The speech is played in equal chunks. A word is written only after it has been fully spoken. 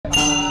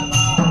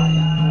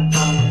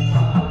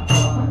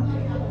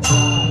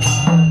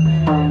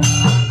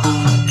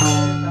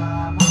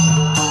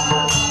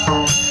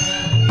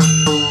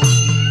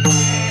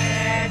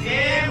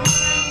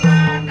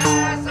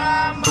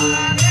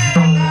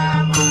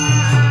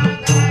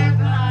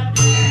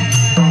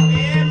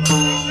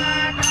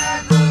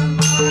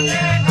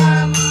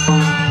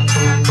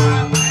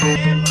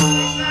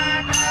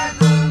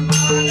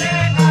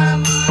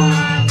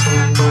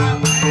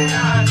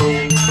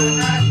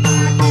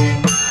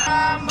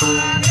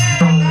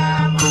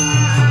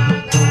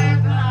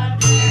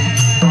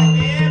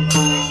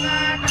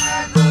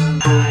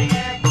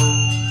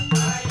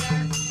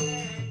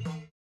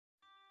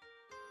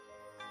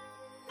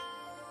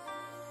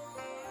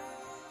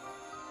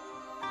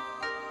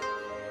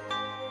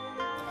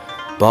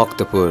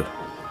Bhaktapur.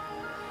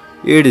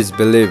 It is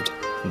believed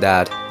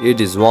that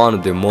it is one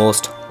of the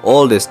most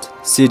oldest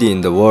city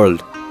in the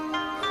world,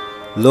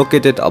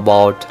 located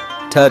about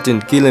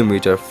 13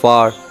 km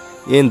far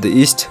in the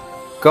east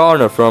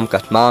corner from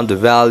Kathmandu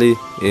Valley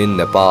in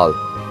Nepal.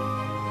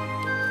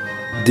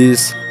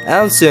 This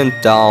ancient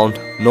town,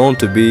 known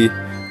to be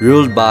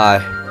ruled by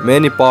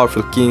many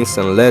powerful kings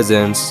and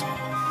legends,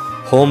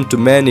 home to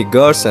many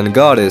gods and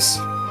goddesses,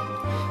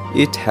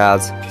 it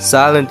has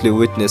silently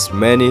witnessed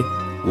many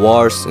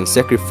wars and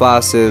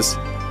sacrifices,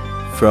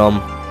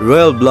 from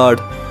royal blood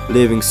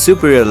living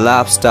superior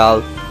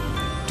lifestyle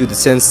to the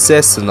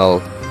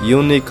sensational,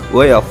 unique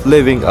way of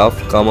living of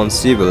common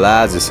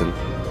civilization.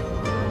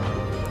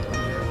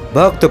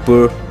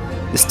 Bhaktapur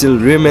still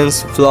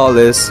remains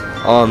flawless,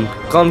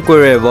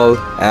 unconquerable,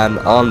 and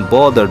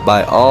unbothered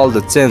by all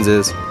the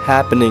changes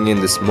happening in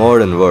this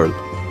modern world.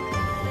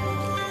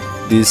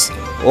 This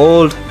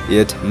old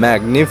yet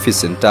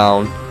magnificent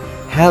town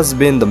has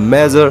been the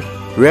major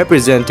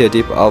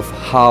representative of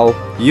how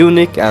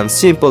unique and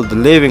simple the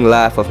living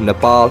life of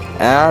Nepal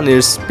and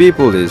its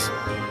people is.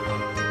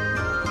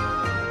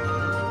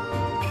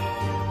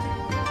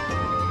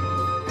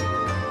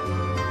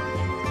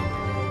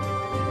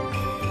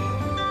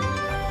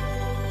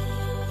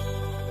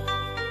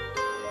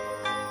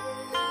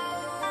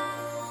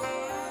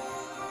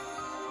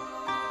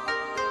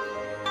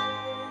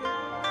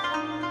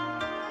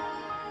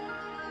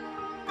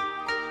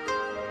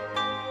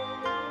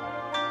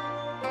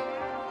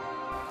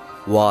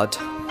 What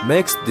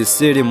makes this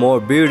city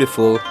more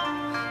beautiful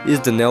is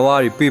the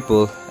Newari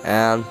people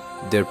and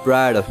their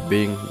pride of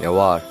being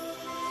Newar.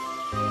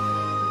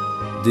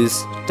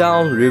 This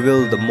town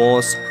reveals the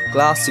most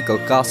classical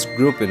caste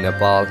group in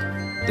Nepal,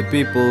 the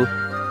people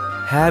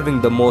having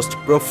the most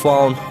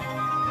profound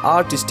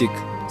artistic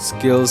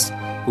skills,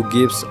 who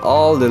gives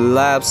all their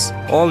lives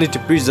only to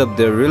preserve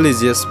their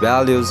religious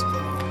values,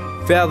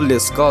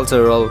 fabulous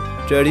cultural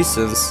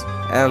traditions,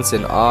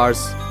 ancient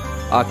arts,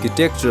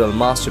 architectural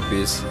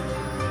masterpieces,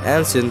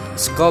 ancient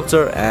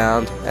sculpture,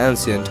 and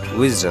ancient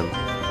wisdom.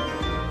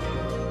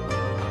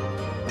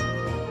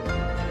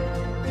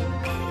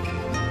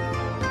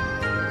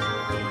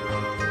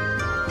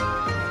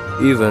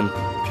 Even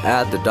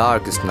at the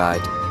darkest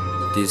night,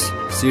 this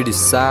city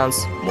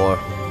shines more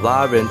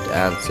vibrant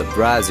and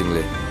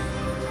surprisingly.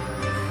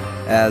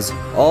 As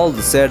all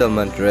the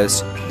settlement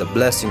rests, the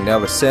blessing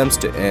never seems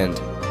to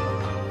end.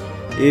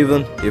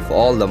 Even if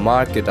all the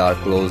markets are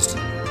closed,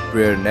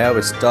 prayer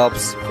never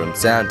stops from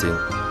chanting.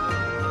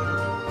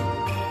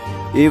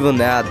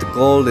 Even at the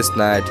coldest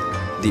night,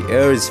 the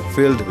air is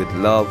filled with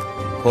love,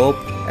 hope,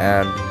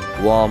 and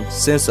warm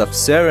sense of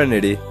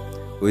serenity,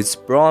 which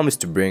promise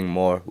to bring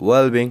more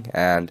well-being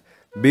and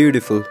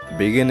beautiful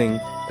beginning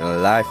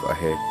in life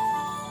ahead.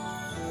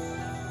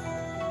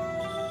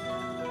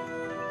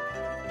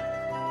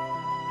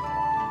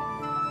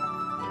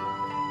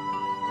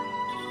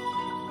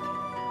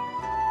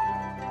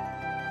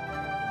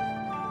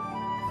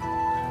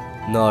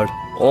 Not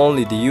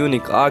only the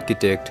unique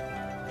architect,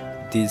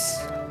 this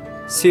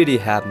city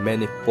have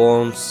many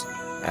ponds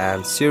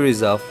and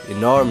series of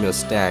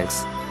enormous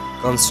tanks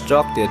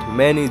constructed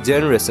many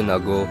generations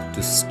ago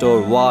to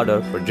store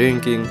water for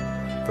drinking,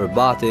 for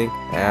bathing,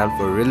 and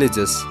for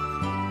religious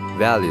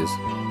values,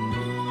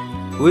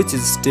 which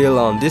is still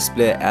on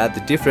display at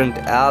the different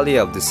alley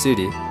of the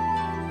city.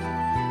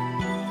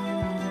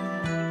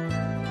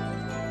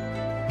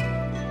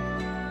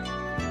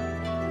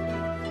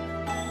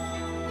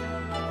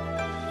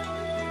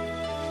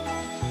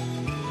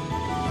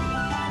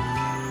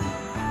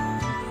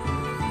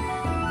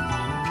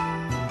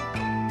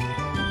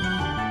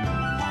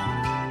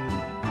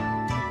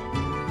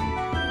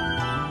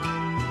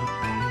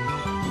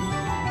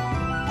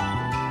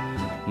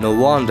 No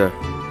wonder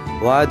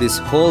why this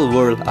whole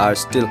world are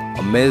still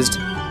amazed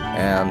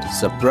and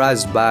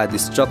surprised by the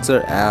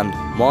structure and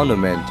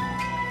monument,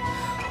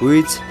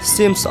 which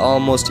seems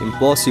almost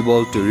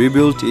impossible to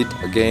rebuild it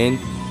again.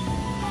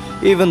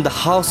 Even the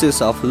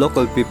houses of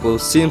local people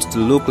seems to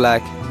look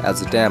like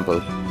as a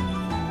temple.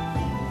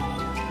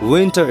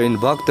 Winter in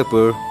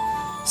Bhaktapur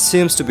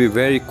seems to be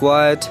very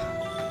quiet,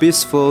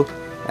 peaceful,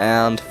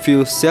 and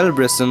few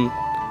celebration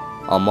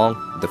among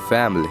the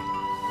family.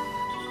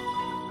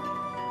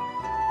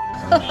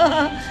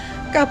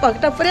 का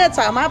भक्तपुरे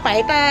छमा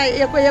भाइटा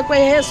एको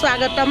हे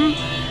स्वागतम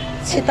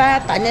छिता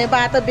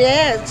धन्यवाद बे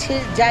छि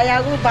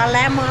जायागु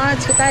बालाम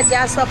छिता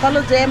जा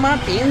सफल GeM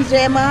भिन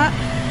GeM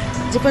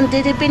जीवन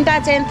दिदी पिन्टा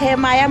चेन थे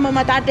माया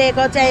ममता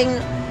डेको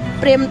चाहिँ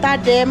प्रेमता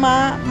डेम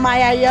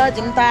माया य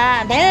जिमता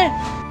ने